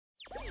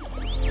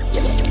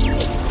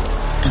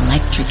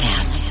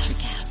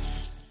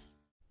NutriCast.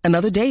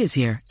 Another day is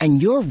here,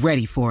 and you're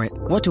ready for it.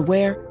 What to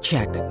wear?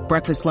 Check.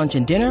 Breakfast, lunch,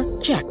 and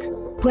dinner? Check.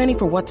 Planning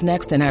for what's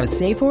next and how to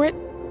save for it?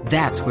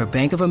 That's where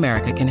Bank of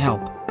America can help.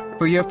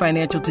 For your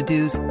financial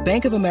to-dos,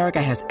 Bank of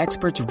America has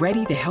experts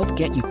ready to help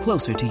get you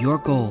closer to your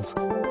goals.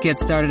 Get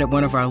started at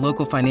one of our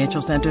local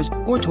financial centers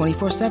or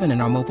 24/7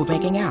 in our mobile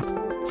banking app.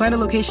 Find a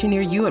location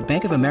near you at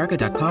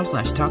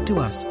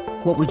bankofamerica.com/talktous.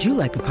 What would you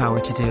like the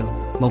power to do?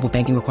 Mobile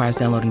banking requires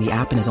downloading the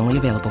app and is only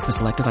available for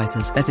select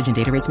devices. Message and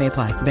data rates may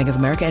apply. Bank of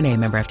America N.A.,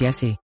 member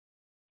FDIC.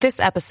 This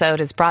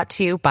episode is brought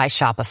to you by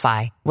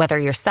Shopify. Whether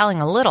you're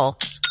selling a little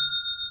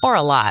or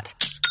a lot,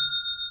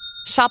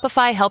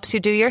 Shopify helps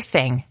you do your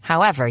thing,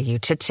 however you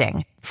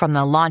cha-ching. From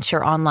the launch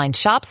your online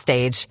shop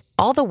stage,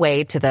 all the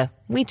way to the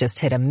we just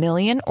hit 1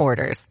 million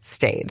orders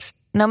stage.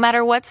 No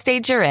matter what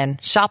stage you're in,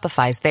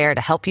 Shopify's there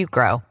to help you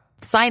grow.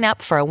 Sign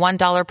up for a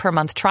 $1 per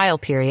month trial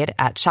period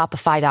at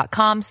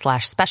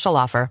shopify.com/special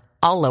offer,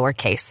 all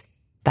lowercase.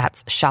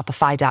 That's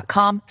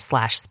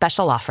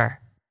shopify.com/special offer.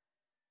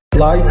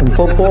 Life and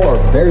football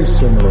are very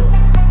similar.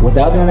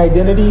 Without an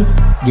identity,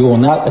 you will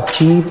not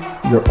achieve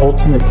your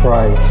ultimate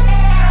prize.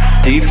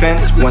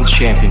 Defense wins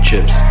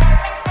championships.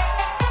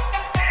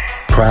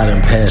 Pride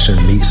and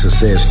passion meet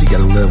success. You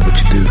gotta love what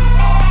you do.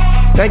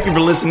 Thank you for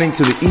listening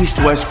to the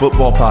East-West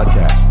Football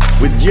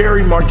Podcast with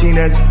Jerry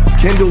Martinez,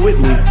 Kendall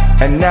Whitley,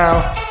 and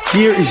now,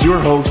 here is your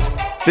host,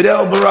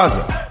 Fidel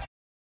Barraza.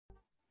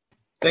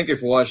 Thank you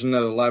for watching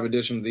another live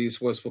edition of the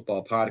East-West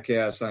Football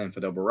Podcast. I am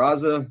Fidel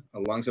Barraza.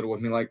 Alongside with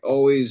me, like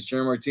always,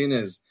 Jerry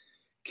Martinez,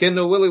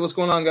 Kendall Whitley. What's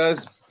going on,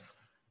 guys?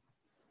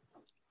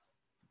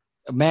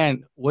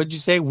 Man, what'd you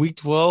say? Week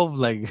 12?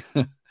 Like,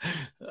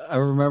 I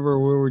remember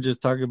we were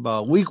just talking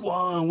about week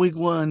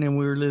one, and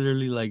we were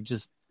literally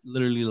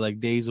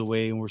days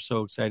away, and we're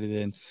so excited.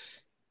 And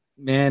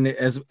man,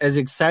 as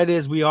excited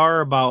as we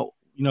are about,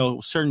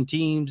 certain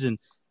teams, and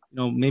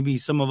maybe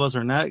some of us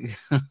are not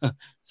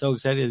so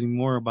excited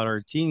anymore about our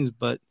teams,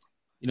 but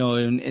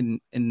in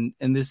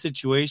this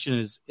situation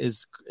is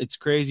it's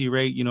crazy,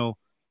 right? We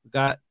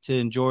got to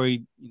enjoy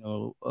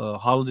a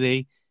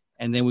holiday,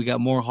 and then we got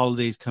more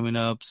holidays coming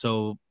up,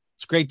 so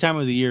it's a great time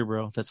of the year,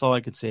 bro. That's all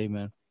I could say,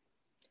 man.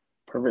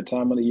 Perfect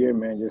time of the year,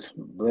 man. Just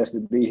blessed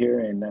to be here,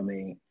 and I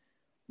mean,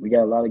 we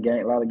got a lot of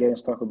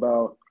games to talk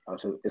about.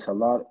 So it's a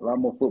lot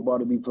more football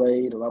to be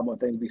played, a lot more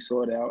things to be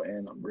sorted out,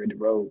 and I'm ready to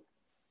roll.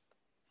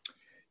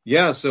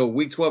 Yeah, so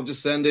Week 12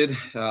 just ended.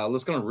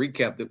 Let's kind of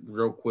recap it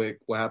real quick.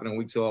 What happened in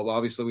Week 12?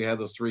 Obviously, we had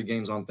those 3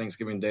 games on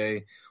Thanksgiving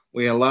Day.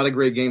 We had a lot of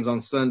great games on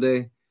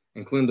Sunday,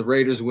 including the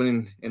Raiders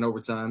winning in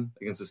overtime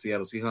against the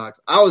Seattle Seahawks.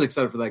 I was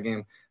excited for that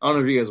game. I don't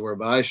know if you guys were,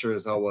 but I sure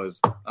as hell was.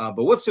 But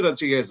what stood out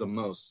to you guys the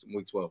most in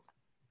Week 12?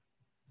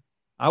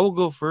 I will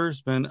go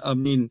first, man. I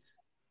mean,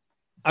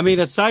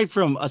 aside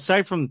from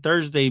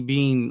Thursday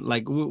being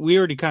like, we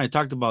already kind of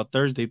talked about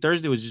Thursday.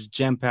 Thursday was just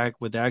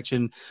jam-packed with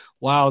action.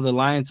 Wow, the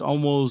Lions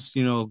almost,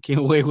 came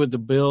away with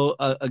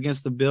the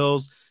against the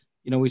Bills.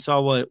 We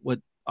saw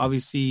what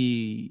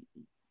obviously,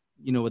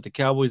 what the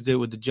Cowboys did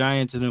with the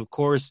Giants, and of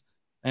course,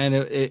 and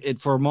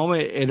it for a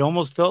moment it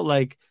almost felt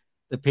like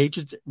the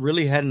Patriots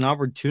really had an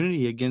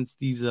opportunity against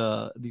these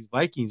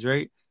Vikings,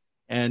 right?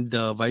 And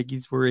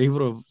Vikings were able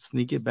to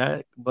sneak it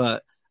back.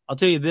 But I'll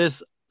tell you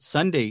this,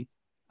 Sunday.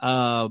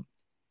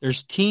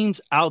 There's teams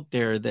out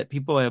there that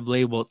people have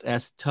labeled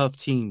as tough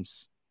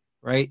teams,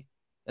 right?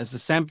 That's the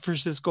San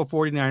Francisco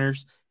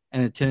 49ers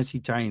and the Tennessee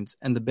Titans,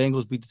 and the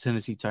Bengals beat the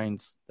Tennessee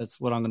Titans.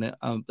 That's what I'm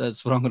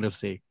gonna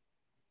say.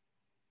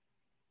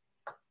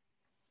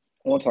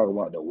 I want to talk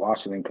about the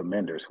Washington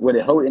Commanders. Well,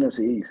 the whole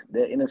NFC East,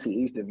 the NFC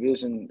East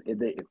division, if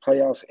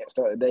playoffs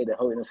start today, the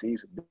whole NFC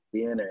East would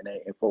be in there. And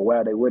for a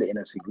while, they were the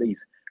NFC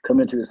least.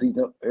 Coming into the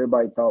season,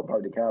 everybody thought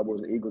probably the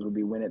Cowboys and Eagles would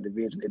be winning the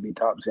division. They'd be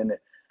tops in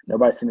it.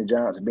 Nobody seen the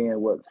Giants being,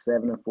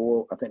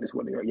 7-4? I think that's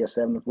what they are. Yeah,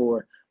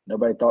 7-4.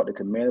 Nobody thought the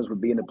Commanders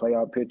would be in the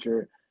playoff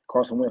picture.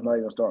 Carson Wentz not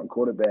even starting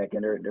quarterback,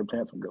 and they're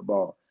playing some good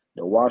ball.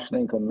 The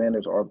Washington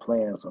Commanders are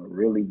playing some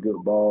really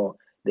good ball.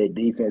 Their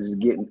defense is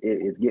getting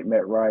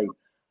that right.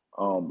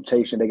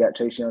 They got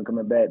Chase Young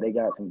coming back. They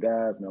got some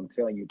guys, and I'm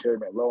telling you, Terry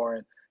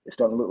McLaurin is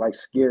starting to look like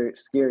scary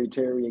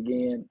Terry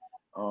again.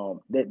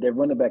 Their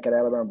running back at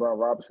Alabama, Brian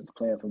Robinson, is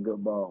playing some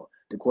good ball.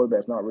 The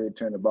quarterback's not really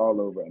turning the ball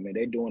over. I mean,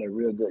 they're doing a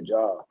real good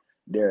job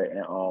there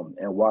and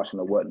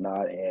Washington and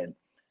whatnot. And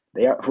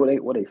they are they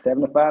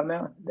 7-5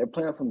 now? They're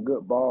playing some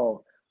good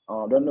ball.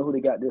 Don't know who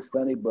they got this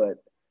Sunday,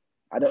 but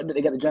I don't.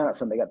 They got the Giants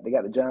Sunday. They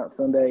got the Giants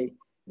Sunday.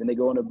 Then they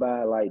go on to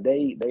bye. Like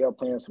they are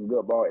playing some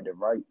good ball at the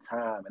right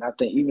time. And I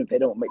think even if they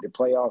don't make the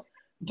playoffs,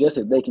 just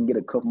if they can get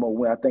a couple more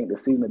wins, I think the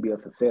season will be a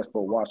success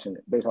for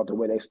Washington based off the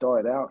way they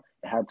started out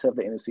and how tough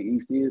the NFC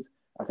East is.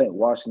 I think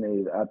Washington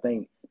is. I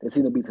think the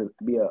season will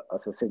be a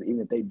success even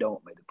if they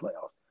don't make the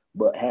playoffs.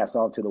 But hats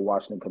off to the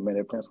Washington Commanders.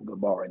 They're playing some good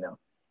ball right now.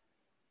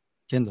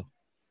 Kendall.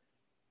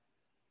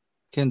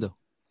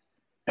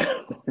 Do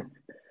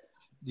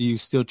you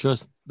still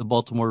trust the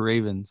Baltimore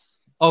Ravens?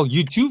 Oh,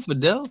 you too,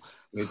 Fidel?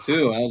 Me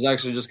too. I was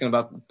actually just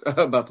about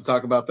to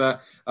talk about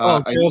that.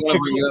 Go I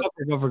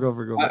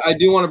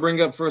do want to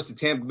bring up first the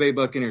Tampa Bay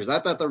Buccaneers. I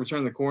thought they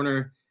returned the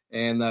corner,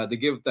 and they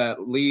give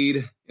that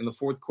lead in the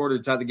fourth quarter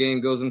to tie the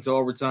game, goes into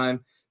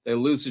overtime. They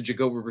lose to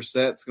Jacoby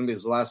Brissett. It's going to be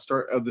his last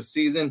start of the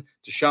season.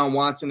 Deshaun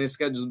Watson is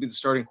scheduled to be the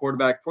starting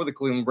quarterback for the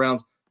Cleveland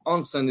Browns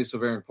on Sunday, so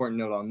very important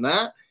note on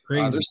that.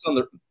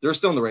 They're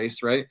still in the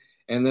race, right?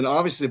 And then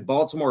obviously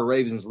Baltimore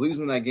Ravens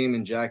losing that game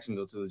in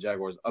Jacksonville to the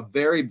Jaguars. A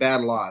very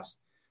bad loss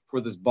for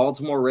this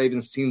Baltimore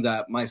Ravens team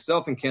that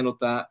myself and Kendall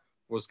thought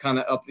was kind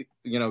of up,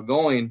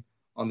 going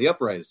on the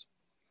uprise.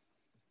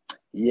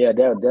 Yeah,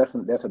 that's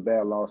a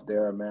bad loss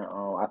there, man.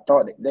 I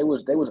thought they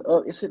was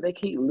up. It's they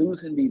keep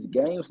losing these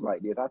games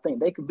like this. I think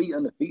they could be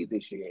undefeated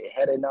this year.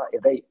 Had they not,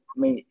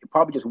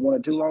 probably just 1 or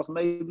 2 losses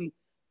maybe.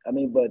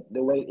 But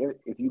the way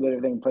if you let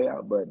everything play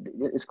out, but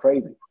it's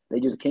crazy. They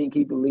just can't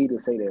keep the lead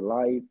and say they're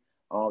live.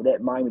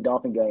 That Miami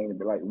Dolphin game,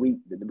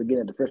 the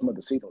beginning of the first month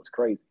of the season was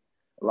crazy.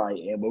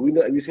 But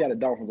we see how the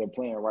Dolphins are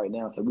playing right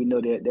now, so we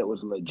know that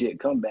was a legit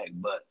comeback.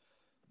 But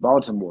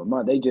Baltimore,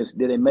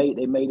 they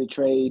made a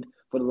trade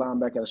for the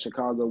linebacker out of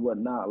Chicago,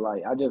 whatnot.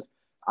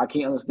 I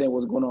can't understand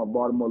what's going on with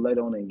Baltimore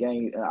later on in the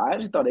game. I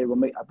actually thought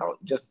I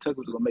thought Justin Tucker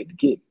was going to make the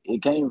kick.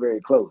 It came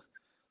very close.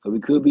 So we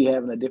could be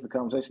having a different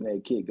conversation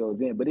that kick goes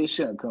in, but it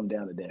shouldn't come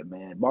down to that,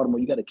 man. Baltimore,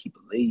 you got to keep a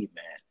lead,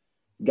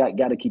 man.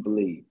 Got to keep a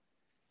lead.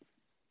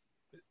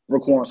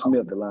 Roquan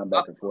Smith, the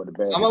linebacker for the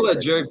Bears. I'm going to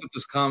let Jerry put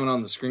this comment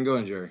on the screen. Go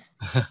ahead, Jerry.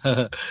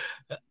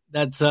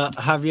 That's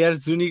Javier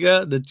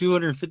Zuniga. The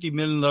 $250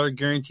 million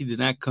guarantee did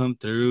not come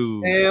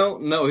through. Hell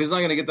no, he's not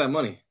going to get that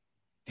money.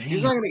 Damn.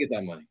 He's not going to get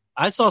that money.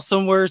 I saw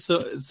somewhere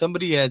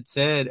somebody had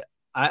said,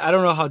 I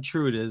don't know how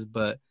true it is,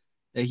 but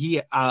that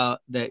he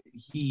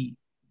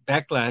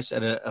backlashed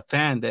at a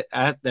fan that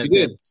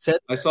said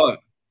I saw it.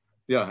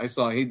 Yeah, I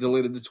saw it. He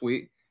deleted the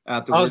tweet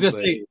afterwards. I was going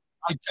to say,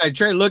 I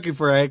tried looking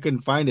for it. I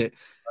couldn't find it.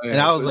 And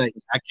I was like,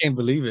 I can't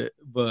believe it,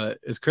 but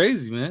it's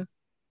crazy, man.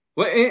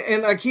 Well,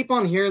 and I keep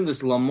on hearing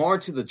this Lamar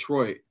to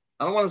Detroit.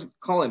 I don't want to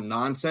call it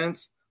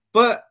nonsense,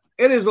 but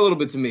it is a little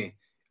bit to me.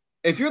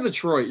 If you're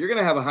Detroit, you're going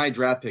to have a high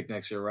draft pick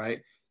next year,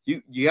 right?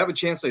 You have a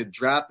chance to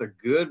draft a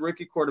good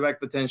rookie quarterback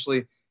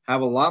potentially,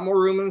 have a lot more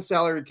room in the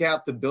salary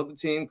cap to build the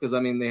team because,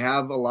 they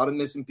have a lot of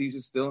missing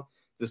pieces still.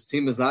 This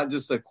team is not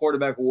just a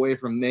quarterback away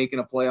from making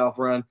a playoff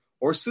run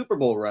or Super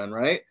Bowl run,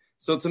 right?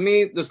 So to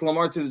me, this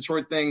Lamar to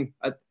Detroit thing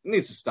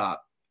needs to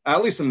stop,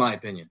 at least in my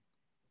opinion.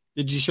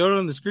 Did you show it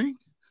on the screen?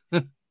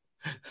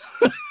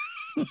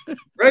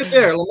 Right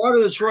there, Lamar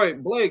to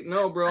Detroit. Blake,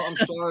 no, bro, I'm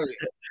sorry.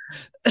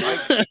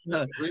 I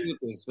agree with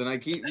this, and I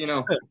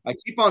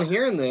keep on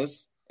hearing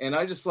this, and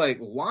I just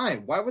why?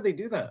 Why would they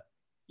do that?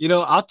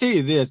 I'll tell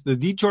you this: the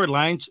Detroit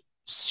Lions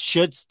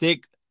should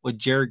stick with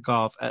Jared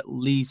Goff at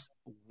least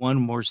one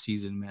more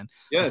season, man.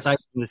 Yes. Aside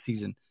from the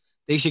season,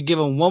 they should give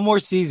him one more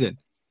season.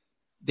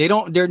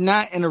 They're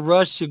not in a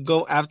rush to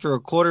go after a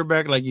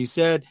quarterback, like you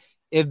said.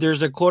 If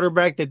there's a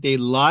quarterback that they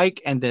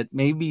like and that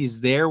maybe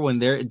is there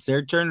when it's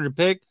their turn to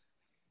pick,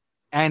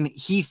 and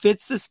he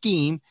fits the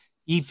scheme,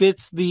 he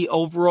fits the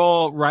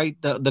overall, right,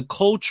 the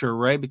culture,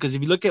 right? Because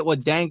if you look at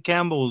what Dan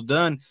Campbell has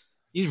done,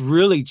 he's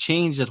really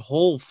changed the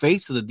whole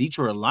face of the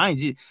Detroit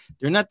Lions.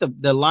 They're not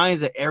the Lions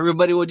that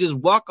everybody would just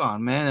walk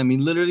on, man.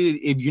 Literally,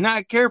 if you're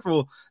not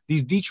careful,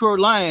 these Detroit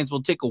Lions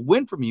will take a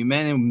win from you,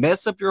 man, and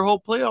mess up your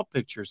whole playoff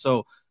picture.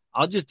 So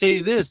I'll just tell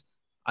you this.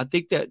 I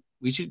think that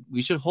we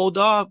should hold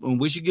off, and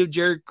we should give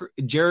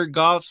Jared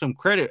Goff some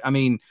credit.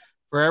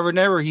 Forever and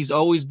ever, he's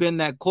always been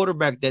that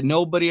quarterback that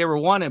nobody ever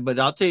wanted. But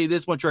I'll tell you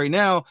this much right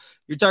now: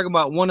 you're talking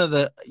about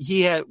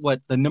he had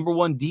the number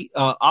one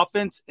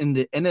offense in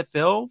the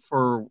NFL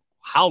for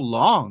how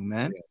long,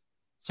 man? Yeah.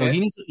 So he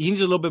needs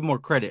a little bit more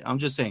credit. I'm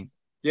just saying.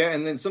 Yeah,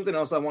 and then something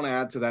else I want to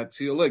add to that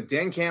too. Look,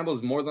 Dan Campbell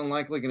is more than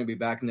likely going to be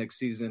back next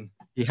season.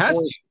 He has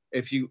to.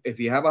 If you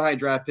have a high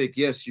draft pick,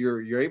 yes,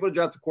 you're able to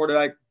draft the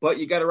quarterback, but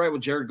you got it right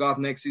with Jared Goff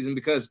next season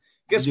because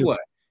guess what?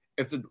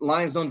 If the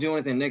Lions don't do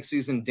anything next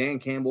season, Dan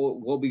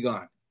Campbell will be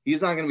gone.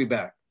 He's not going to be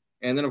back.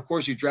 And then, of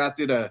course, you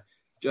drafted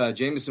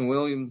Jameson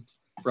Williams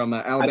from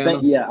Alabama.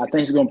 I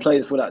think he's going to play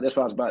this without. That's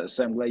what I was about to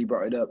say. I'm glad you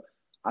brought it up.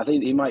 I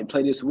think he might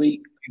play this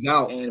week. He's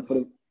out. And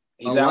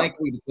he's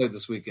unlikely to play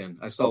this weekend.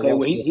 I saw. Okay,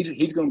 well,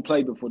 he's going to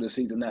play before the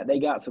season. Now they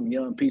got some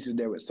young pieces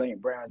there with St.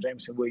 Brown,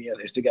 Jameson Williams.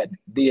 They still got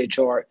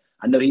DHR.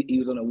 I know he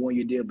was on a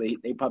 1-year deal, but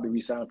they probably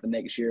re-signed for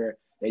next year.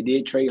 They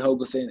did trade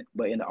Hogerson,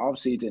 but in the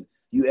offseason,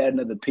 you add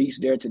another piece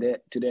there to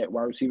that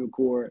wide receiver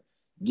core,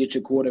 get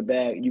your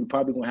quarterback. You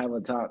probably gonna have a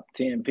top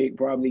 10 pick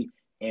probably,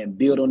 and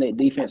build on that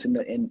defense in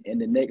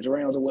the next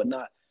rounds or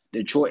whatnot.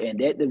 Detroit and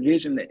that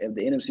division of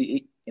the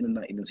NFC,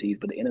 not NFC East,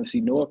 but the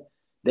NFC North,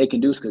 they can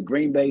do because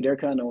Green Bay, they're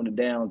kind of on the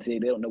down tier.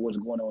 They don't know what's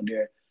going on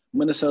there.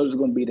 Minnesota's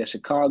going to be there.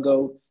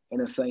 Chicago in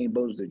the same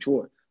boat as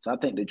Detroit. So I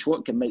think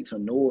Detroit can make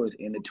some noise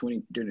during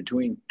the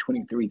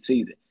 2023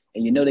 season.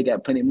 And they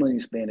got plenty of money to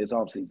spend this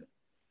offseason.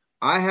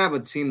 I have a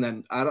team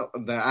that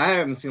I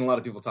haven't seen a lot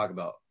of people talk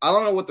about. I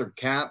don't know what their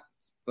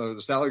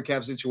salary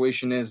cap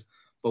situation is,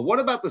 but what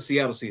about the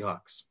Seattle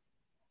Seahawks?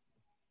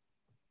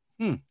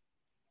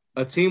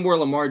 a team where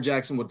Lamar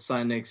Jackson would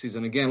sign next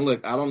season. Again,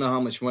 look, I don't know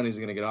how much money he's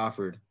going to get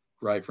offered,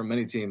 right, from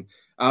any team.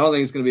 I don't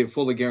think it's going to be a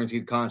fully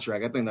guaranteed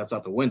contract. I think that's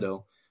out the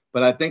window.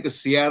 But I think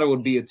Seattle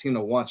would be a team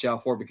to watch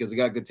out for because they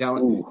got good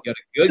talent. You got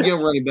a good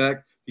young running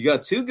back. You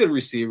got two good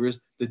receivers.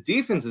 The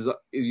defense is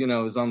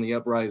on the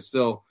uprise.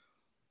 So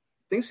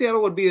I think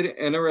Seattle would be an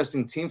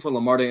interesting team for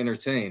Lamar to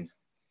entertain.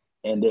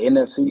 And the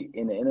NFC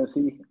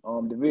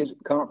division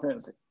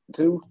conference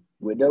too,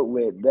 with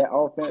that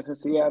offense in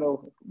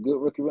Seattle, good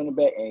rookie running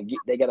back, and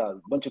they got a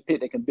bunch of picks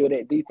that can build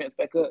that defense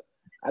back up.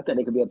 I think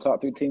they could be a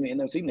top 3 team in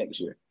the NFC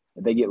next year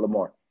if they get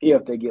Lamar.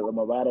 But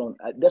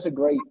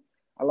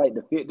I like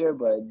the fit there,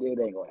 but it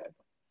ain't gonna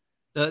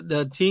happen.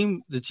 The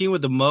team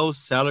with the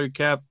most salary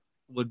cap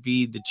would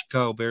be the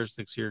Chicago Bears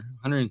next year,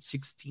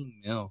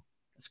 $116 million.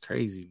 That's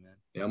crazy, man.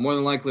 Yeah, more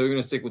than likely, we're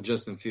going to stick with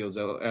Justin Fields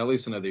at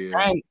least another year.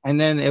 And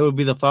then it would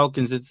be the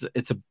Falcons.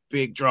 It's a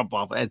big drop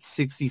off at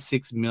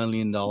 $66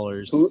 million.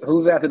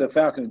 Who's after the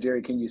Falcons,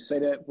 Jerry? Can you say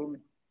that for me?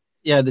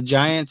 Yeah, the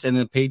Giants and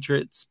the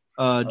Patriots.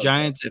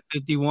 Giants at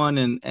 51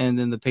 and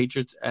then the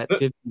Patriots at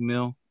 50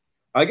 mil.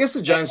 I guess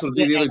the Giants would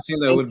be the other team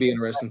that would be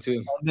interesting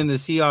too. And then the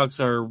Seahawks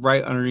are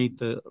right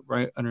underneath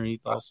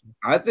also.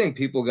 I think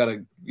people got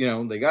to,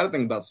 they got to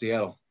think about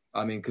Seattle.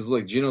 I mean, because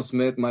look, Geno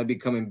Smith might be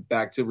coming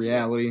back to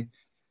reality,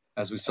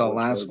 as we saw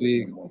last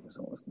week.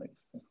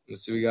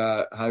 So we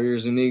got Javier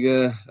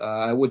Zuniga.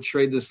 I would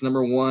trade this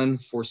number 1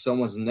 for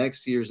someone's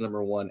next year's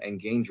number 1 and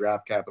gain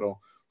draft capital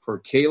for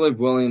Caleb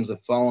Williams the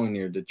following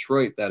year.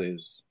 Detroit, that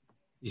is.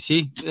 You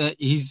see, I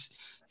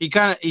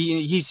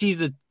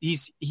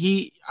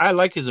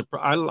like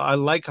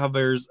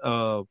Javier's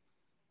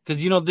because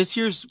this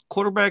year's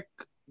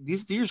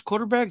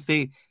quarterbacks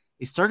they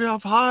started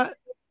off hot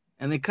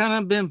and they kind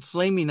of been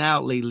flaming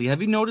out lately.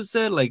 Have you noticed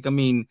that? Like, I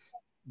mean,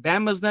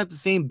 Bama's not the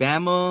same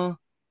Bama.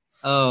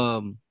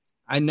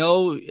 I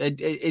know.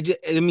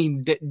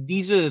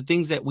 These are the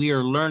things that we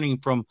are learning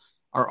from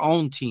our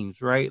own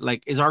teams, right?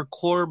 Like, is our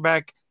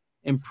quarterback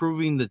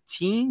improving the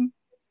team?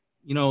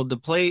 The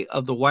play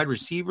of the wide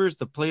receivers,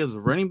 the play of the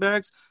running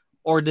backs,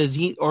 or do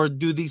these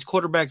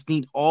quarterbacks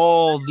need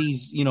all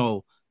these,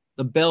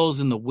 the bells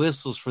and the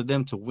whistles for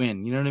them to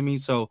win? You know what I mean?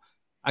 So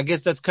I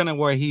guess that's kind of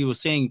where he was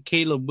saying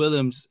Caleb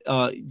Williams,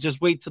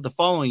 just wait till the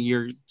following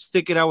year,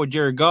 stick it out with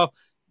Jared Goff.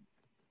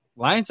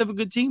 Lions have a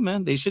good team,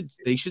 man. They should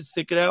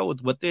stick it out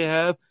with what they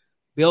have.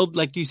 Build,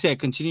 like you said,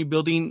 continue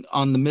building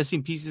on the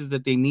missing pieces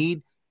that they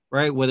need,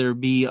 right? Whether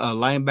it be a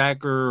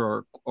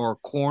linebacker or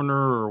corner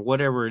or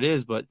whatever it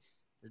is, but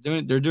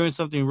they're doing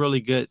something really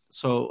good.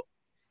 So,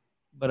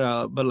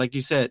 but like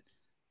you said,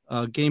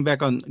 let's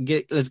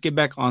get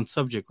back on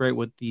subject, right?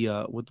 With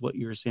what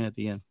you were saying at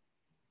the end.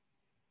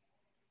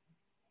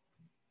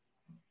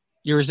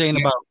 You were saying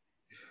about.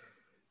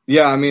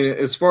 Yeah, I mean,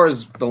 as far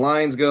as the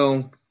Lions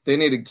go, they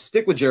need to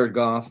stick with Jared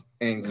Goff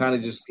and kind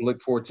of just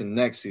look forward to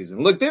next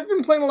season. Look, they've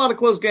been playing a lot of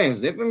close games.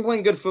 They've been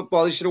playing good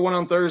football. They should have won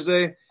on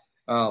Thursday.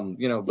 But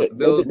the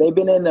Bills, they've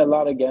been in a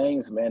lot of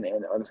games, man,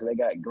 and obviously they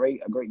got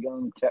great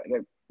young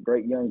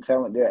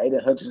talent there.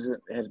 Aiden Hutchinson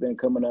has been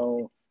coming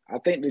on. I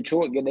think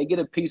Detroit, they get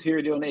a piece here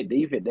on that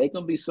defense. They're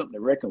gonna be something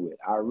to reckon with.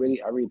 I really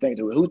think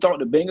so. Who thought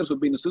the Bengals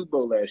would be in the Super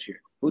Bowl last year?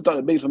 Who thought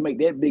the Bengals would make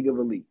that big of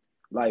a leap?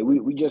 Like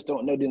we just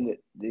don't know. Then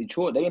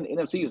Detroit, they in the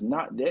NFC is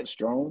not that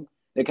strong.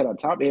 They're kind of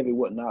top heavy,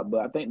 whatnot.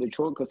 But I think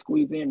Detroit could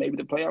squeeze in maybe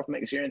the playoffs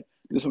next year and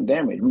do some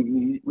damage.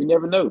 We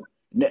never know.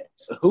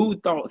 Who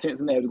thought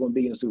Cincinnati was going to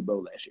be in the Super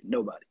Bowl last year?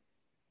 Nobody.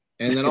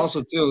 And then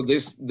also, too,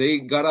 they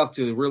got off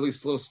to a really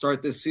slow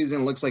start this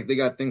season. It looks like they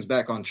got things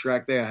back on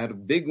track there. I had a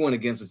big one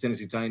against the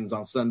Tennessee Titans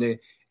on Sunday.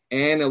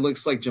 And it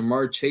looks like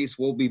Jamar Chase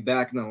will be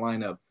back in the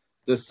lineup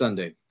this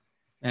Sunday.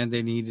 And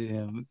they needed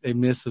him. They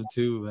miss him,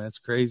 too. That's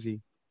crazy.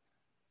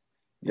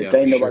 The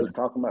thing nobody's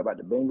talking about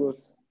the Bengals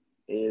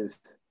is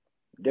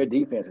their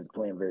defense is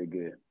playing very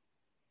good.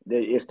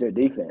 It's their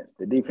defense.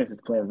 The defense is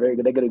playing very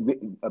good. They got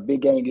a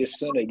big game this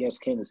Sunday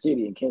against Kansas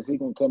City, and Kansas City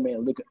going to come in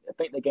and look. I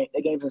think they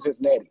game's in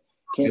Cincinnati.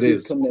 Kansas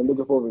City's coming in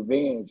looking for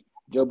revenge.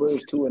 Joe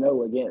Burrow's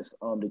 2-0 against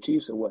the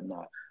Chiefs or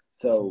whatnot.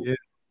 So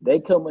they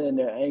coming in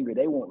there angry.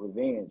 They want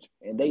revenge,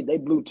 and they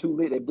blew 2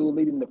 leads. They blew a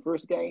lead in the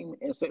first game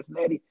in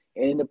Cincinnati,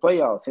 and in the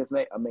playoffs,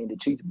 the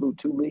Chiefs blew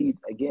 2 leads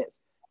against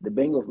the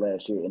Bengals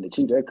last year, and the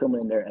Chiefs, they're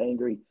coming in there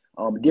angry.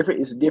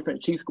 It's a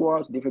different Chiefs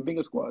squads, different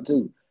Bengals squad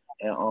too.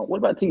 And what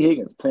about T.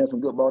 Higgins playing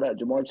some good ball out?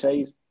 Jamar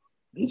Chase,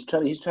 he's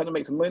trying to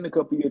make some money in a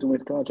couple of years when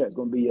his contract's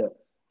going to be up.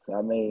 So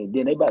I mean,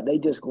 then they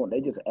just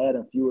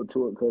adding fuel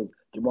to it because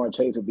Jamar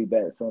Chase will be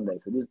back Sunday.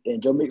 So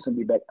and Joe Mixon will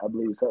be back, I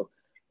believe so,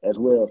 as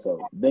well. So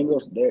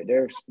Bengals,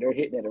 they're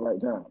hitting at the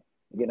right time,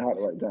 getting hot at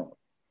the right time.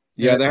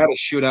 Yeah, they had a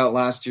shootout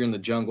last year in the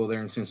jungle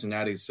there in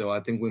Cincinnati, so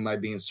I think we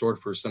might be in store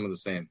for some of the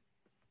same.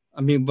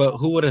 I mean, but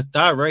who would have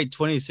thought, right?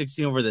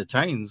 2016 over the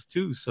Titans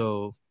too.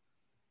 So,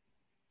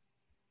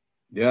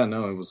 yeah,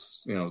 no, it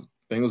was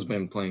Bengals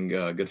been playing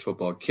good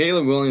football.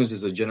 Caleb Williams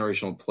is a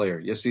generational player.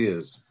 Yes, he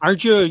is.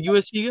 Aren't you a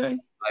USC guy?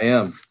 I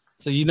am.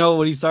 So you know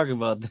what he's talking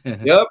about.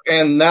 Yep,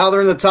 and now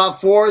they're in the top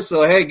 4.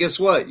 So hey, guess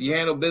what? You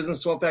handle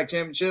business 12-pack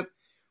championship.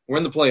 We're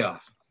in the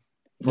playoff.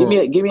 Give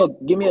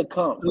me a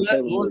comp.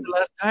 When was the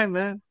last time,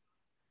 man?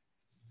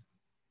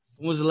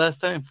 When was the last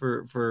time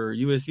for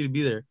USC to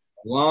be there?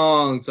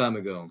 Long time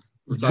ago.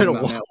 We're talking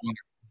about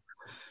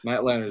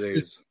Matt Leinart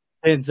days.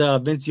 It's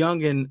Vince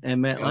Young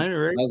and Matt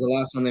Leinart, right? That was the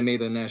last time they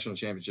made the national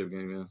championship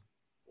game, yeah.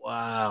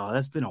 Wow,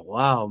 that's been a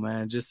while,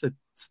 man. Just to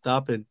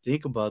stop and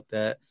think about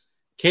that.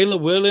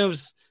 Caleb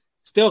Williams,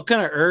 still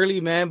kind of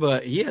early, man,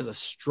 but he has a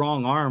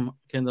strong arm,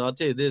 Kendall. I'll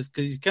tell you this,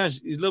 because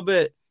he's a little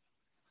bit,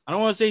 I don't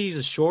want to say he's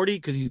a shorty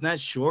because he's not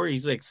short.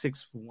 He's like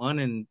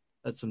 6'1" and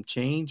that's some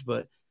change,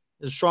 but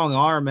a strong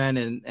arm, man,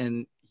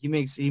 and he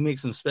makes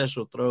some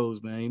special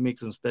throws, man. He can make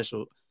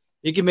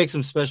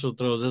some special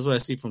throws. That's what I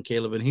see from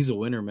Caleb, and he's a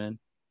winner, man.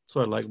 That's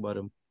what I like about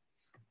him.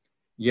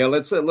 Yeah,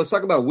 let's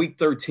talk about Week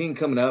 13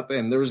 coming up,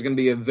 and there's going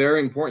to be a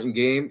very important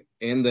game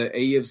in the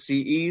AFC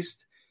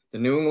East. The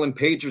New England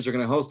Patriots are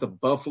going to host the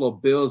Buffalo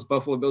Bills.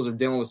 Buffalo Bills are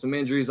dealing with some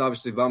injuries.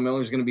 Obviously, Von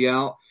Miller is going to be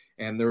out,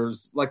 and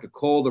there's like a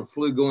cold or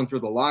flu going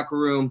through the locker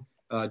room.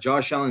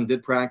 Josh Allen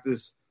did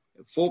practice,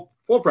 full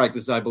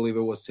practice, I believe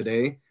it was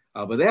today,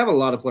 but they have a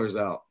lot of players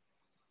out.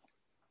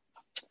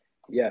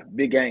 Yeah,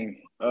 big game.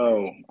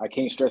 Oh, I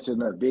can't stress it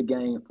enough. Big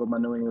game for my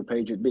New England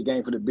Patriots. Big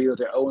game for the Bills.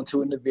 They're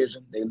 0-2 in the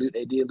division.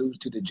 They did lose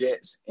to the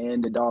Jets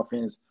and the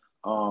Dolphins.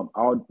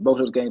 Both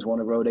those games were on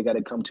the road. They got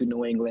to come to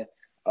New England.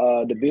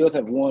 The Bills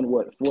have won,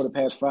 4 of the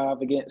past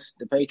 5 against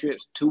the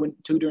Patriots, 2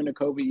 during the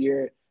COVID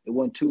year. They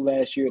won 2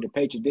 last year. The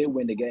Patriots did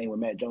win the game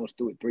when Matt Jones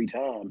threw it 3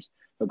 times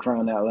for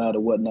crying out loud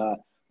or whatnot.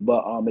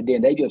 But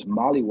then they just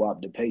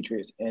mollywopped the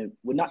Patriots. And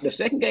the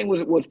second game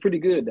was pretty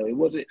good, though. It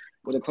was a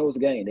close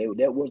game.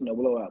 That wasn't a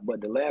blowout.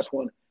 But the last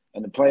one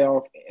in the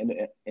playoff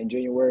in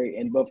January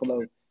in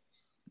Buffalo,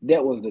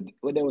 that was a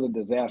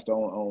disaster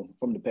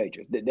from the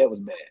Patriots. That was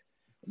bad.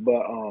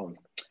 But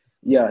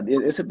yeah,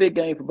 it's a big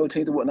game for both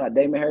teams and whatnot.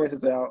 Damon Harris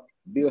is out.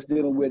 Bill's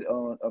dealing with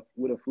a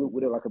fluke,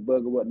 with it like a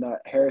bug or whatnot.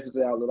 Harris is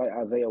out. Look like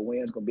Isaiah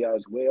Wynn's gonna be out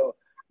as well.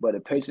 But the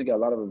Patriots got a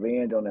lot of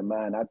revenge on their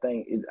mind. I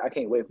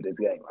can't wait for this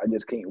game. I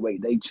just can't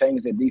wait. They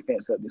changed their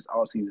defense up this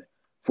offseason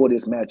for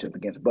this matchup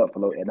against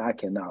Buffalo, and I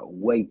cannot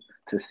wait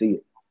to see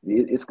it.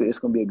 It's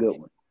gonna be a good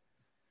one.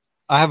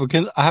 I have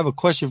a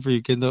question for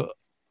you, Kendall.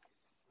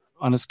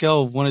 On a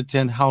scale of 1 to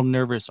 10, how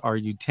nervous are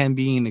you? 10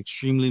 being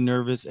extremely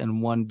nervous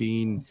and 1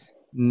 being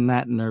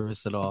not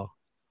nervous at all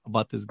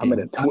about this game. I'm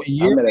at a 12.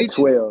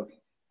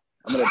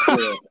 I'm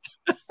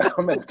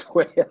at a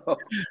 12.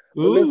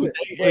 Ooh,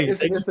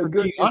 it's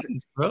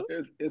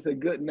a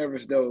good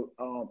nervous though.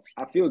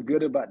 I feel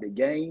good about the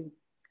game.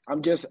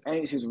 I'm just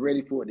anxious,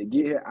 ready for it to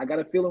get here. I got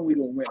a feeling we're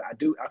gonna win. I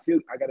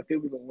got a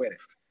feeling we're gonna win it.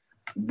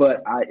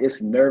 But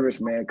it's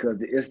nervous, man,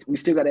 because we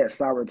still got that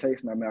sour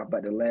taste in our mouth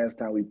about the last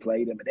time we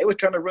played them. And they was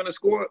trying to run the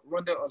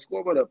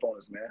scoreboard up on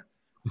us, man.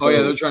 So,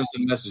 yeah, they're trying to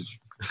send a message.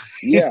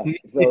 Yeah,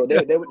 so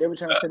they were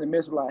trying to send a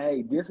message like,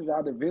 hey, this is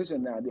our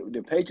division now.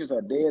 The Patriots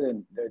are dead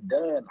and they're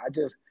done.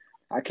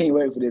 I can't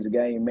wait for this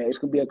game, man. It's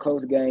gonna be a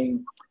close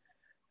game.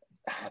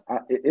 I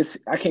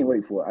can't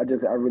wait for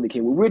it. I really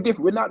can't. We're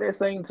different. We're not that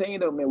same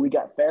team though, man. We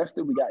got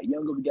faster, we got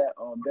younger, we got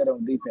better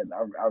on defense.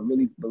 I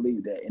really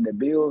believe that. And the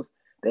Bills,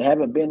 they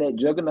haven't been that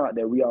juggernaut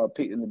that we all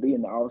picked them to be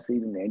in the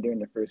offseason and during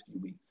the first few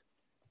weeks.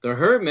 They're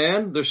hurt,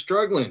 man. They're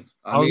struggling.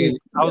 I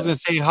was gonna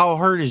say, how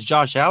hurt is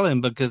Josh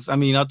Allen? Because I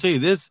mean, I'll tell you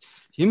this: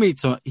 he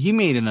made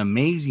an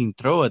amazing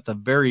throw at the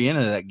very end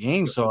of that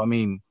game. So I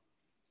mean,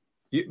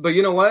 but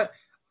you know what?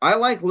 I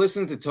like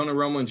listening to Tony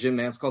Romo and Jim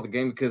Nantz call the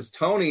game because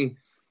Tony,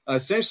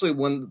 essentially,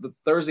 when the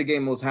Thursday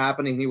game was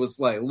happening, he was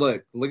like,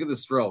 "Look at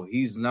this throw.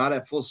 He's not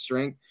at full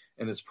strength,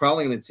 and it's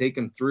probably going to take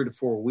him 3 to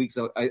 4 weeks."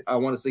 I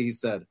want to say he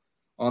said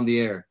on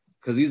the air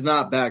because he's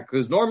not back.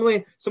 Because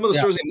normally, some of the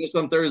throws he missed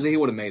on Thursday, he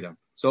would have made them.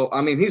 So,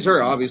 I mean, he's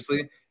hurt,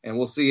 obviously, and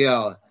we'll see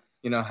how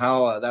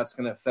that's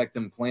going to affect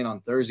him playing on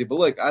Thursday. But,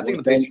 look, I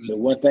think the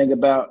one thing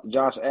about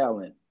Josh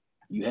Allen,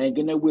 you hang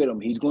in there with him.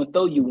 He's going to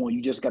throw you one.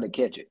 You just got to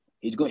catch it.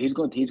 He's going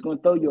to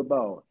throw you a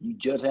ball. You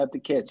just have to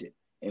catch it.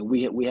 And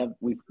we've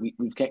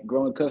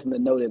grown accustomed to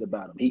know that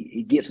about him.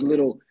 He gets a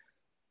little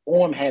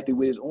arm happy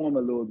with his arm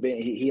a little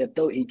bit. He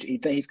thinks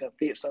he's going to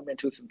fit something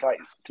into some tight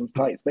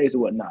space or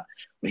whatnot.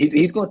 But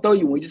he's going to throw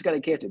you one. We just got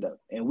to catch it, though.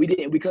 And we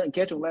couldn't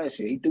catch him last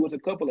year. He threw us a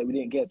couple that we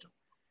didn't catch him.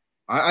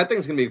 I think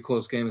it's going to be a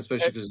close game,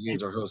 especially because you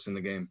guys are hosting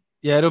the game.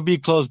 Yeah, it'll be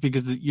close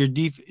because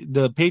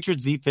the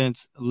Patriots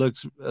defense look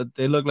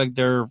like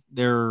they're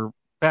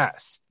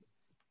fast,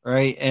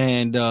 right?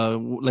 And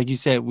like you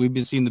said, we've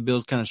been seeing the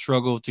Bills kind of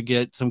struggle to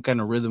get some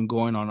kind of rhythm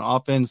going on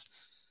offense.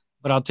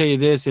 But I'll tell you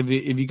this: if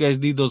you guys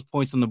leave those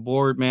points on the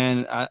board,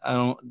 man,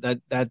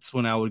 that's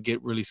when I would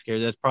get really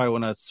scared. That's probably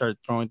when I'd start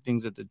throwing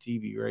things at the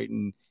TV, right?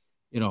 And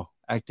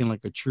acting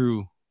like a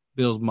true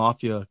Bills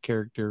Mafia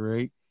character,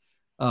 right?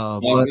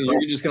 But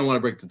you're just gonna want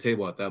to break the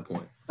table at that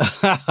point.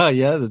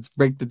 Yeah, let's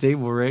break the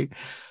table, right?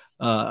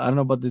 I don't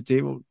know about the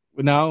table.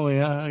 No,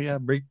 yeah,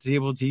 break the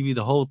table, TV,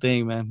 the whole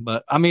thing, man.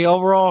 But I mean,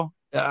 overall,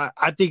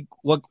 I think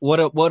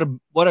what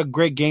a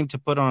great game to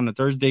put on a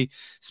Thursday,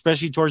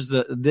 especially towards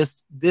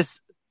this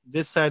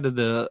side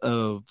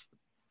of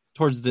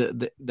towards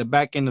the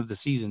back end of the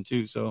season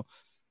too. So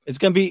It's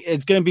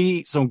gonna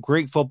be some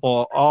great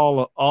football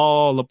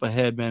all up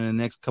ahead, man, in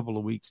the next couple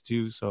of weeks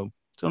too. So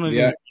it's only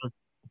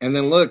And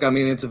then look, I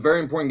mean, it's a very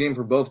important game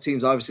for both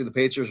teams. Obviously, the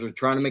Patriots are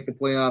trying to make the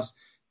playoffs.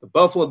 The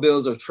Buffalo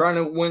Bills are trying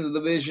to win the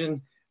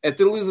division. If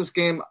they lose this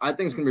game, I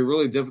think it's going to be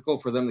really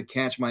difficult for them to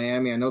catch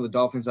Miami. I know the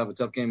Dolphins have a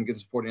tough game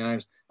against the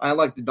 49ers. I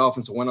like the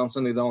Dolphins to win on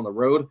Sunday, though, on the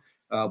road.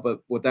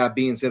 But with that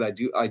being said, I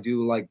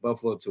do like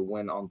Buffalo to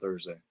win on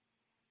Thursday.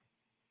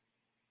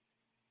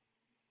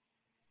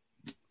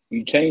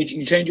 You change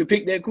your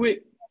pick that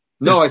quick?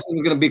 No, I think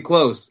it's going to be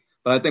close,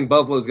 but I think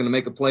Buffalo is going to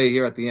make a play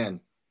here at the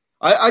end.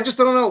 I just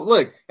don't know.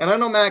 Look, and I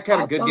know Mac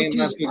had a good game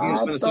last week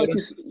against Minnesota.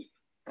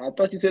 I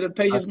thought you said the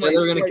Patriots might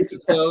they're going to keep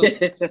it close.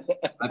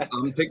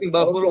 I'm picking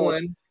Buffalo to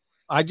win.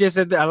 I just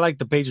said that I like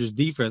the Patriots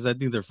defense. I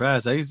think they're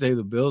fast. I didn't say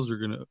the Bills were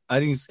gonna.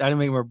 I didn't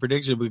make my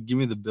prediction, but give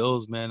me the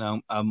Bills, man.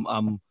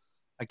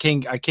 I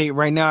can't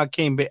right now. I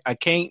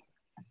can't.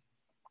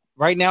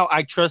 Right now,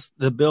 I trust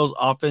the Bills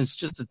offense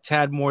just a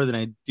tad more than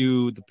I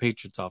do the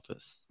Patriots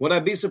offense. Would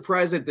I be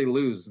surprised if they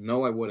lose?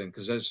 No, I wouldn't,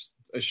 because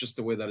it's just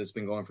the way that it's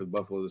been going for the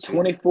Buffalo this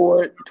season.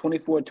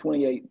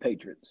 24-28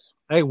 Patriots.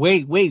 Hey,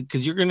 wait,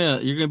 because you're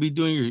gonna be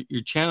doing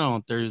your channel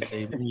on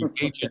Thursday. Your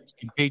Patriots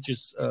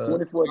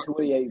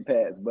 24-28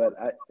 Pats, but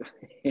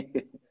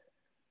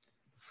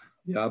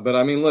yeah, but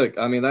I mean, look,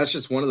 I mean, that's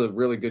just one of the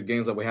really good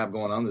games that we have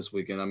going on this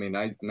weekend. I mean,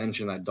 I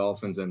mentioned that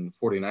Dolphins and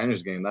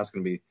 49ers game. That's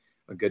going to be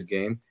a good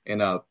game.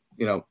 And,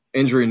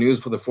 injury news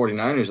for the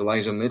 49ers,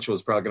 Elijah Mitchell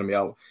is probably going to be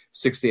out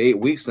 6 to 8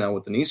 weeks now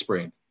with the knee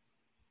sprain.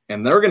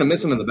 And they're going to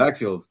miss him in the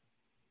backfield.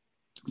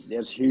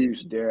 That's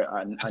huge there.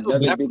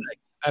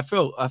 I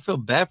feel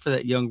bad for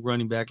that young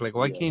running back. Like,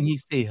 why can't he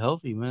stay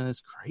healthy, man?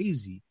 That's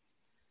crazy.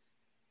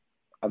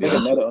 I think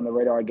another on the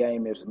radar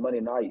game is Monday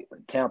night,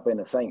 Tampa and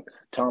the Saints.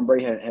 Tom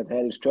Brady has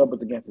had his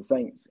troubles against the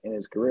Saints in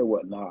his career.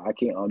 Whatnot. I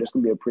can't. This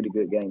gonna be a pretty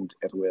good game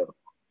as well.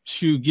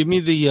 Shoot, give me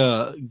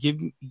the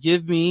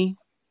give me.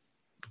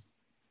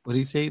 What do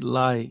you say?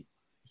 Lie.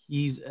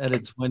 He's at a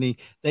 20.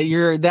 That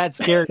you're that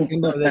scared. You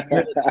know that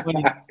you're at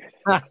 20.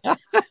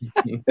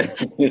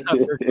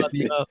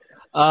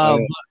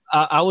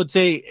 I would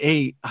say,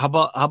 hey, how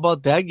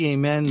about that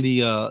game, man?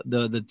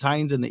 The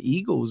Titans and the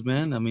Eagles,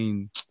 man. I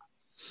mean,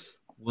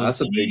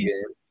 that's a big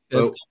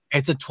game.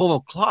 It's a 12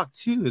 o'clock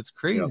too. It's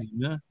crazy,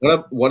 man.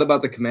 What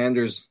about the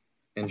Commanders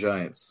and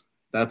Giants?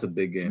 That's a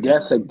big game.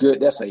 That's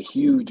a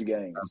huge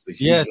game.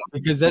 Yes,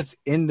 because that's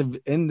in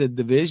the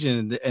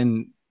division,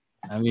 and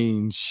I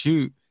mean,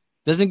 shoot,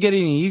 doesn't get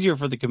any easier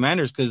for the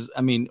Commanders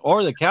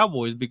or the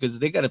Cowboys because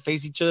they got to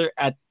face each other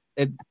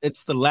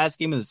it's the last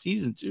game of the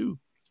season too.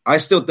 I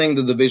still think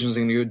the division's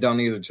going to go down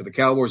either to the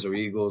Cowboys or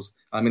Eagles.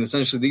 I mean,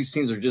 essentially, these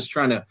teams are just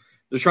trying to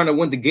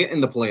win to get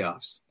in the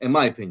playoffs, in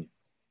my opinion.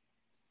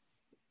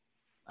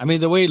 I mean,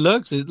 the way it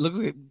looks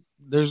like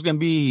there's going to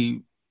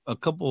be a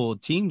couple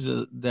of teams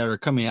that are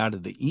coming out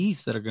of the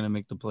East that are going to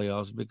make the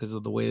playoffs because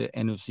of the way the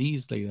NFC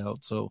is laid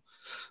out. So,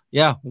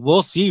 yeah,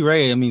 we'll see,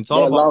 Ray. I mean, it's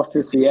all about loss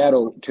to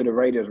Seattle to the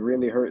Raiders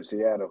really hurt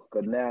Seattle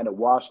because now that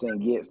Washington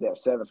gets that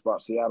 7th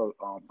spot, Seattle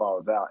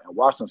falls out, and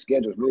Washington's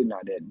schedule is really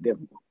not that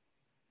difficult.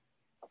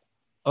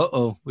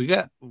 We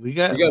got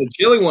a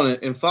chilly one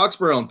in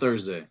Foxborough on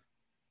Thursday.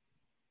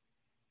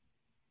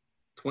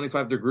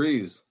 25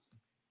 degrees.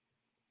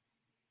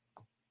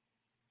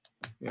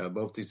 Yeah,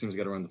 both these teams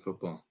got to run the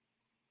football.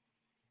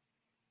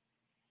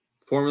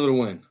 Formula to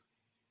win.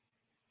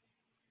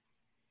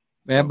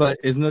 Man, but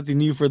it's nothing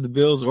new for the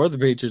Bills or the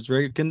Patriots,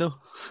 right, Kendall?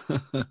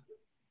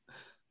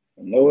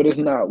 No, it is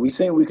not. We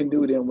saying we can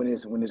do them when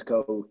it's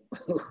cold.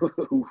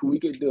 We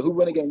can do. Who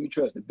run a game you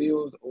trust, the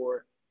Bills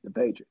or the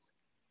Patriots?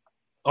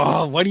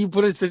 Oh, why do you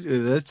put it such?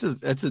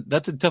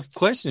 That's a tough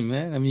question,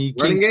 man. I mean,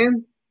 running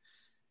game.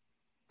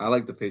 I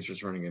like the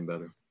Patriots running game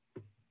better.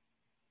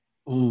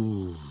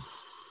 Ooh.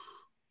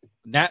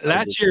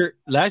 Last year,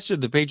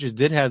 the Patriots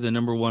did have the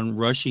number one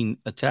rushing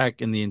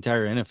attack in the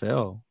entire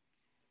NFL.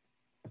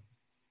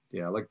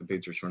 Yeah, I like the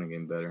Patriots running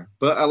game better.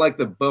 But I like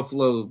the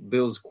Buffalo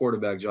Bills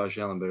quarterback, Josh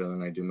Allen, better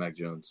than I do Mac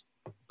Jones.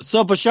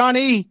 So,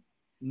 Pashani,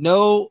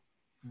 no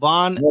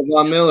Von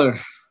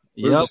Miller.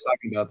 We were just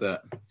talking about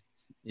that.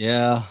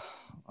 Yeah.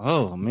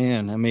 Oh,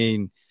 man. I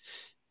mean,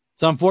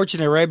 it's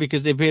unfortunate, right?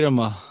 Because they paid him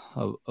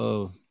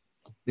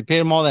they paid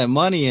him all that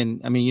money.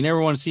 And, I mean, you never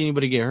want to see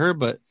anybody get hurt,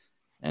 but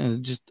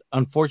and just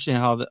unfortunate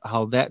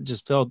how that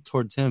just fell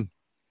towards him.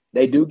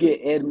 They do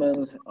get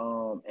Edmonds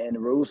and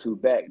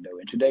Rusu back, though.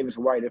 And Tre'Davious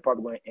White, they're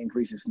probably going to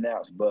increase his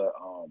snaps. But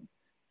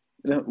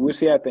we'll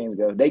see how things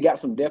go. They got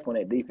some depth on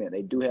that defense.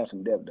 They do have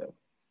some depth, though.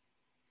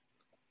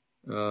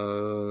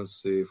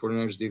 Let's see.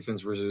 49ers defense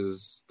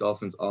versus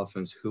Dolphins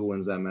offense. Who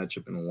wins that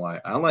matchup and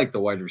why? I like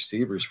the wide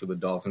receivers for the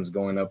Dolphins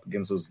going up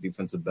against those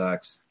defensive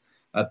backs.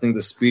 I think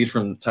the speed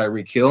from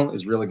Tyreek Hill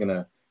is really going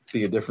to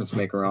be a difference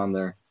maker on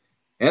there.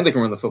 And they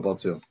can run the football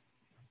too.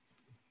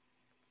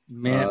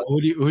 Man, who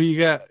do you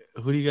got?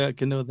 Who do you got,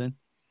 Kendall? Then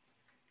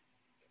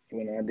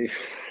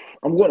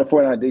I'm going to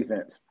 49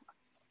 defense.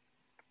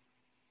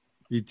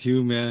 Me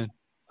too, man.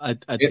 I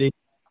think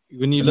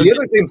when you look. The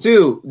other thing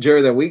too,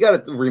 Jerry, that we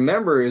got to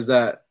remember is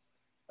that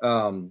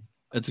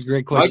That's a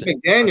great question. Mike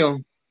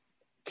McDaniel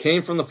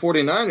came from the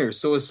 49ers.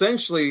 So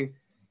essentially,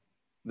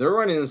 they're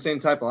running the same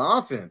type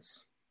of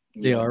offense.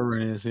 They are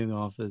running the same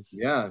offense.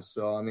 Yeah.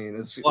 So, I mean,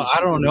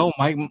 I don't know.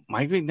 Mike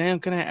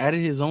McDaniel kind of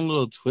added his own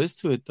little twist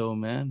to it, though,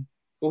 man.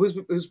 Well,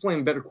 who's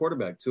playing better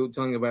quarterback, Tua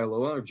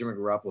Tagovailoa or Jimmy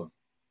Garoppolo?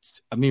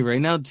 I mean,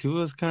 right now,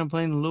 Tua's kind of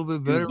playing a little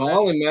bit better. He's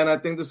balling, man. I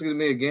think this is going to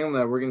be a game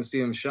that we're going to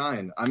see him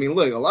shine. I mean,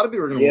 look, a lot of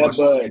people are going to watch.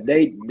 Yeah,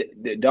 but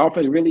the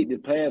Dolphins really, the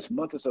past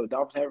month or so,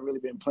 Dolphins haven't really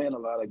been playing a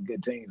lot of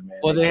good teams, man.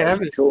 Well, they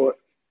haven't.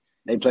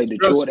 They played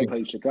Detroit. They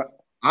played Chicago.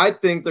 I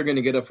think they're going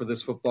to get up for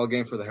this football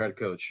game for the head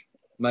coach,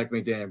 Mike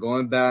McDaniel,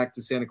 going back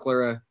to Santa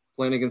Clara,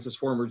 playing against his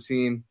former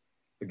team,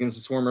 against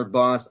his former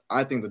boss.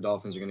 I think the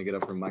Dolphins are going to get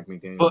up for Mike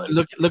McDaniel. But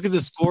look at the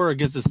score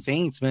against the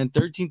Saints, man,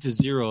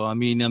 13-0. I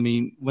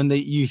mean, when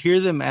you hear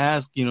them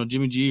ask,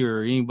 Jimmy G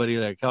or anybody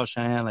like Kyle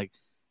Shanahan, like,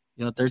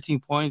 13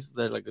 points,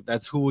 they're like,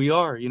 that's who we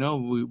are.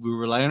 We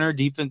rely on our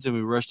defense and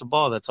we rush the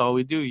ball. That's all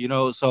we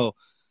do. So,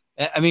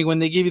 I mean, when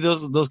they give you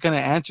those kind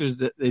of answers,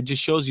 that it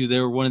just shows you they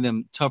were one of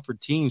them tougher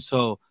teams.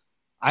 So,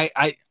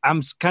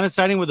 I'm kind of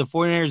siding with the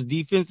 49ers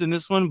defense in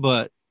this one,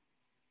 but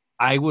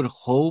I would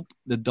hope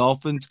the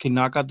Dolphins can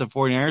knock out the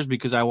 49ers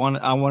because I want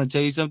to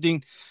tell you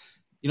something,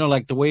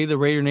 like the way the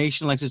Raider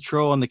Nation likes to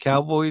troll on the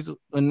Cowboys.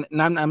 And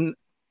I'm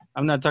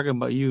not talking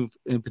about you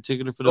in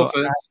particular for those.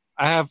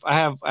 I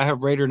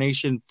have Raider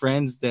Nation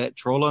friends that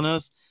troll on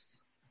us.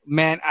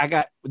 Man,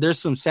 there's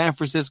some San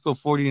Francisco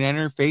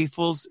 49er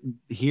faithfuls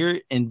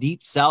here in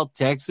deep South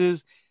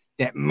Texas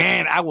that,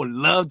 man, I would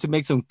love to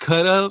make some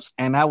cut-ups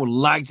and I would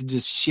like to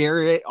just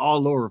share it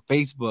all over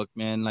Facebook,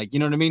 man. Like, you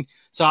know what I mean?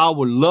 So I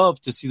would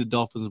love to see the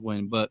Dolphins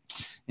win. But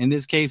in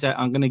this case,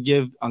 I'm gonna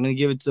give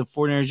it to the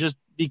 49ers just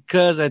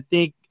because I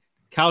think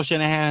Kyle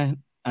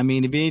Shanahan, I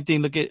mean, if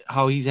anything, look at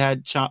how he's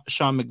had Sean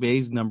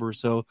McVay's number.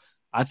 So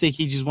I think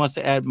he just wants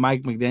to add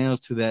Mike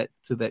McDaniels to that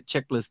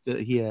checklist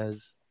that he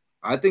has.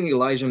 I think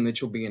Elijah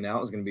Mitchell being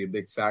out is going to be a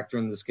big factor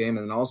in this game.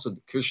 And then also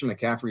Christian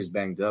McCaffrey is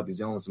banged up. He's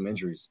dealing with some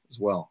injuries as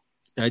well.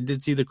 I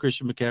did see the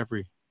Christian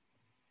McCaffrey.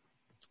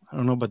 I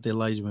don't know about the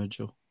Elijah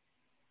Mitchell.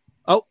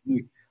 Oh,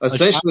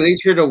 essentially, they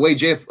cheered away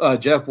Jeff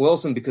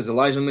Wilson because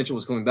Elijah Mitchell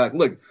was coming back.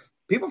 Look,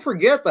 people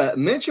forget that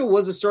Mitchell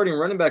was the starting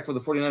running back for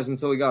the 49ers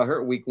until he got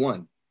hurt week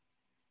 1.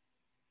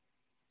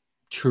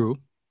 True.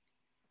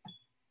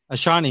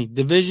 Ashani,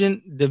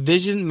 division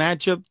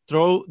matchup,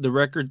 throw the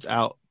records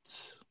out.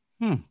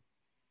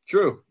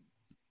 True.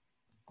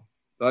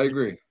 I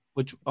agree.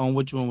 Which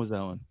one was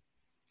that one?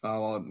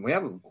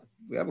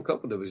 We have a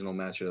couple divisional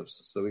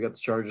matchups. So we got the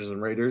Chargers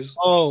and Raiders.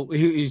 Oh,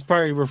 he's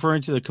probably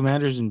referring to the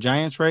Commanders and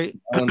Giants, right?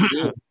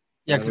 Yeah,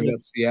 because we got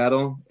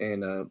Seattle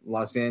and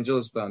Los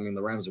Angeles, but I mean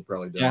the Rams are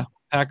probably done. Yeah,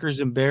 Packers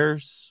and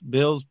Bears,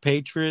 Bills,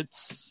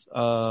 Patriots,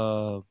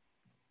 Pats,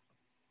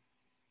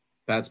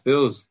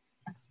 Bills.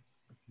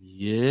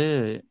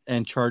 Yeah,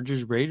 and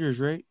Chargers, Raiders,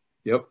 right?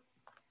 Yep.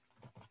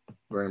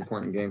 Very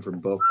important game for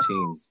both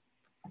teams.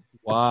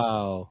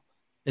 Wow.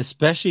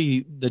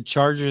 Especially the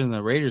Chargers and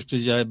the Raiders,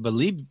 because I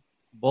believe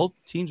both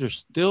teams are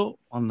still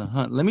on the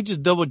hunt. Let me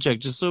just double check,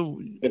 just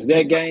so. Is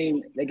that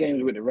game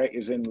is with the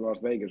Raiders in Las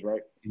Vegas,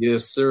 right?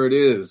 Yes, sir, it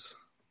is.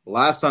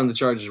 Last time the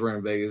Chargers were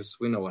in Vegas,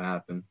 we know what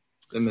happened.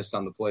 They missed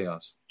on the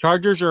playoffs.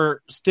 Chargers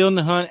are still in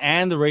the hunt,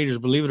 and the Raiders,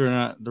 believe it or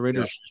not, the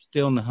Raiders are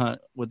still in the hunt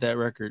with that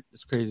record.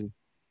 It's crazy.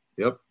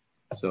 Yep.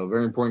 So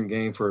very important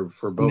game for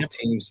both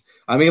teams.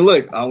 I mean,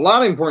 look, a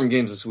lot of important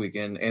games this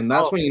weekend, and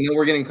that's when you know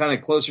we're getting kind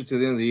of closer to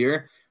the end of the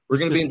year. We're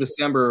going to be in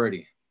December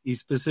already. He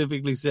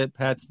specifically said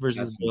Pats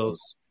versus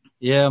Bills.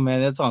 Yeah,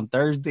 man, that's on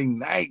Thursday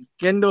night.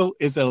 Kendall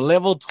is a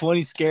level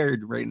 20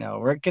 scared right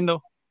now, right,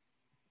 Kendall?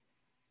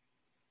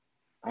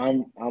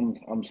 I'm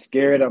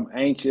scared. I'm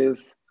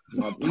anxious.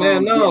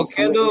 Man, no,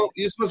 Kendall,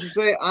 you're supposed to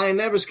say I ain't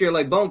never scared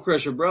like Bone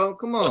Crusher, bro.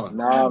 Come on.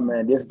 Nah,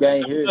 man, this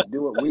game here is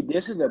do it.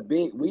 This is a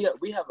big. We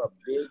have a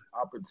big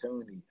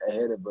opportunity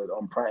ahead of us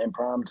in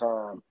prime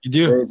time. You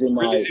do. Thursday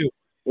night. Really do.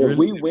 If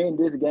we win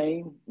this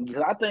game,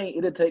 because I think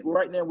it'll take.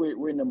 Right now,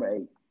 we're number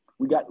 8.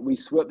 We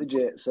swept the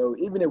Jets. So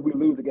even if we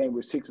lose the game,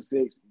 we're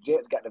 6-6.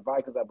 Jets got the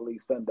Vikings, I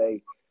believe,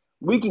 Sunday.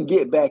 We can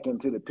get back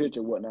into the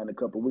picture and whatnot in a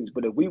couple of weeks.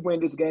 But if we win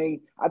this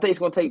game, I think it's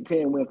going to take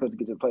 10 wins for us to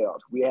get to the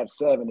playoffs. We have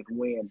 7 if we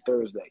win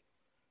Thursday.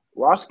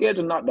 Well, our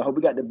schedule not the whole.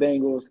 We got the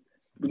Bengals,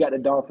 we got the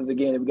Dolphins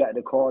again, and we got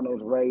the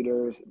Cardinals,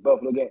 Raiders,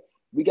 Buffalo again.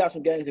 We got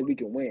some games that we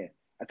can win.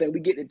 I think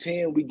we get to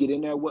 10, we get in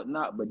there,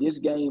 whatnot. But this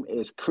game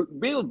is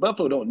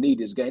Buffalo don't need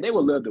this game. They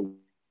would love to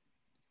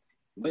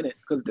win it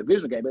because it's a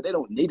divisional game, but they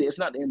don't need it. It's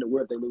not the end of the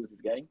world if they lose this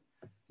game.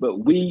 But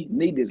we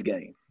need this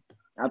game.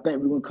 I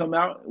think we're gonna come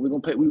out. We're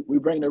gonna play. We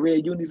bring the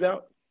red unis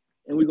out,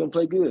 and we're gonna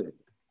play good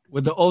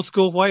with the old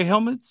school white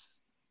helmets.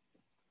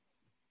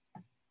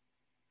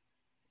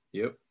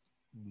 Yep.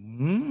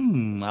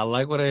 I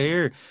like what I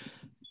hear.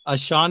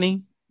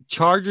 Ashani,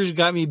 Chargers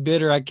got me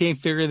bitter. I can't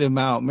figure them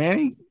out,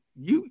 man.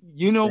 You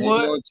know Same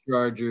what? Old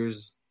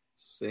Chargers.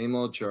 Same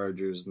old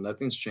Chargers.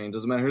 Nothing's changed.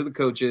 Doesn't matter who the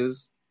coach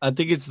is. I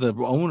think it's the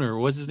owner.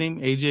 What's his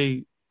name?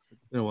 AJ.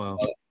 Wow.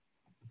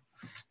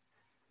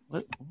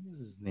 What is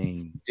his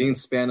name? Dean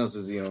Spanos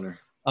is the owner.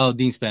 Oh,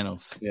 Dean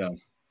Spanos. Yeah.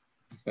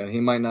 And he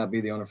might not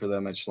be the owner for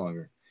that much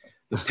longer.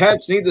 The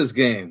Pats need this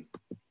game.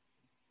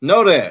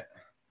 Know that.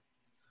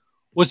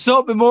 What's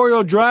up,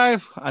 Memorial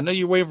Drive? I know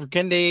you're waiting for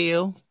Kende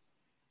AL.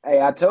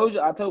 Hey, I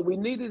told we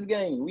need this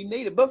game. We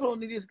need it. Buffalo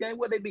need this game.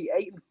 What, they be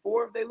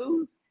 8-4 if they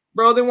lose?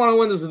 Bro, they want to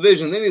win this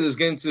division. They need this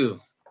game too.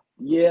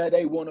 Yeah,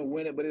 they want to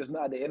win it, but it's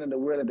not the end of the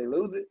world if they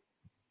lose it.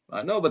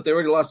 I know, but they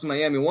already lost to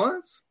Miami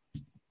once.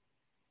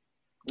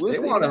 They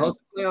want to host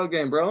the playoff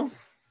game, bro.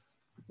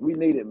 We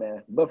need it,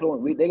 man. Buffalo,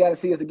 they got to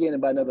see us again in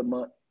about another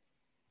month.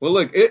 Well,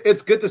 look,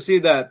 it's good to see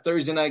that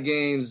Thursday night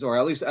games, or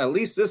at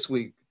least this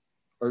week,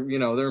 or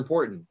they're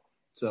important.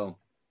 So,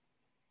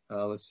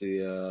 let's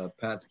see,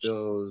 Pats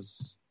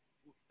Bills.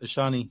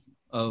 Shawnee.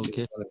 Oh,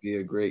 okay. It's going to be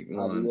a great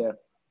one. Yeah.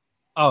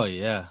 Oh,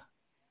 yeah.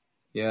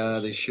 Yeah,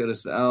 they shut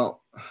us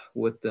out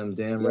with them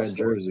damn red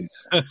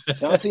jerseys.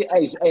 Shanti,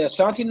 hey,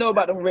 Shanti know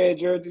about them red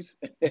jerseys.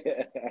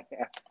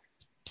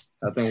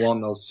 I think Walt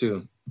knows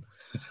too.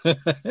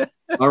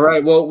 All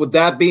right. Well, with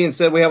that being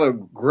said, we have a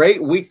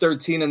great week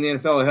 13 in the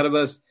NFL ahead of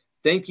us.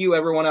 Thank you,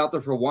 everyone out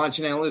there, for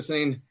watching and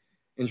listening.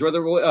 Enjoy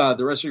the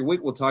rest of your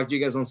week. We'll talk to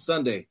you guys on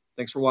Sunday.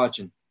 Thanks for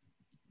watching.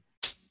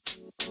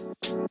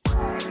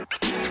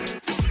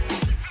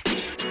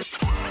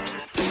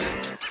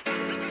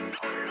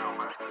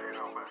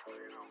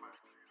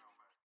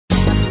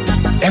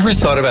 Ever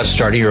thought about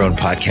starting your own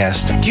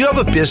podcast? Do you have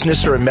a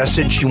business or a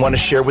message you want to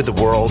share with the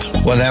world?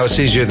 Well, now it's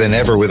easier than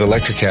ever with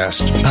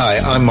Electrocast. Hi,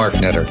 I'm Mark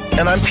Netter.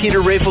 And I'm Peter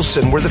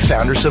Rafelson. We're the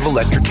founders of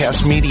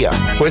Electrocast Media.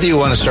 Whether you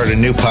want to start a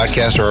new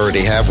podcast or already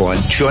have one,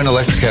 join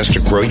Electrocast to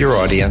grow your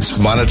audience,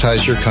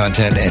 monetize your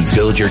content, and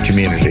build your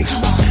community.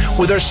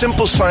 With our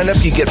simple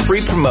sign-up, you get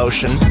free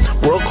promotion,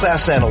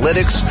 world-class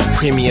analytics,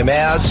 premium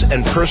ads,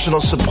 and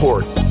personal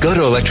support. Go to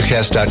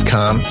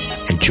electrocast.com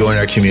and join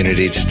our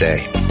community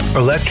today.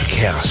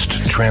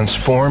 Electrocast.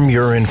 Transform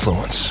your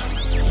influence.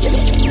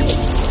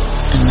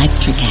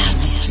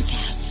 Electrocast.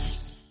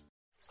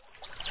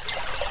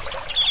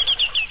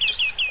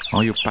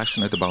 Are you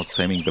passionate about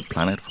saving the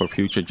planet for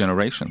future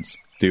generations?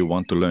 Do you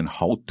want to learn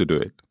how to do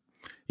it?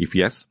 If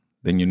yes,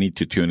 then you need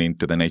to tune in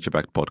to the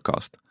NatureBacked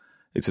podcast.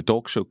 It's a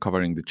talk show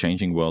covering the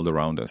changing world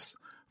around us,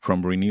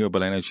 from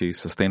renewable energy,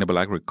 sustainable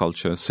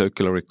agriculture,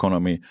 circular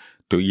economy,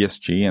 to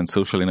ESG and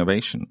social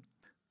innovation.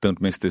 Don't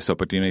miss this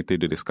opportunity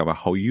to discover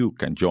how you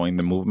can join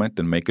the movement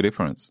and make a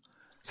difference.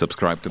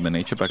 Subscribe to the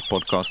NatureBacked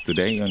podcast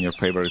today on your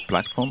favorite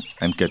platform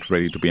and get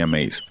ready to be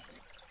amazed.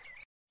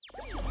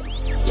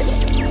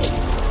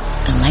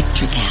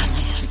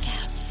 Electrocast.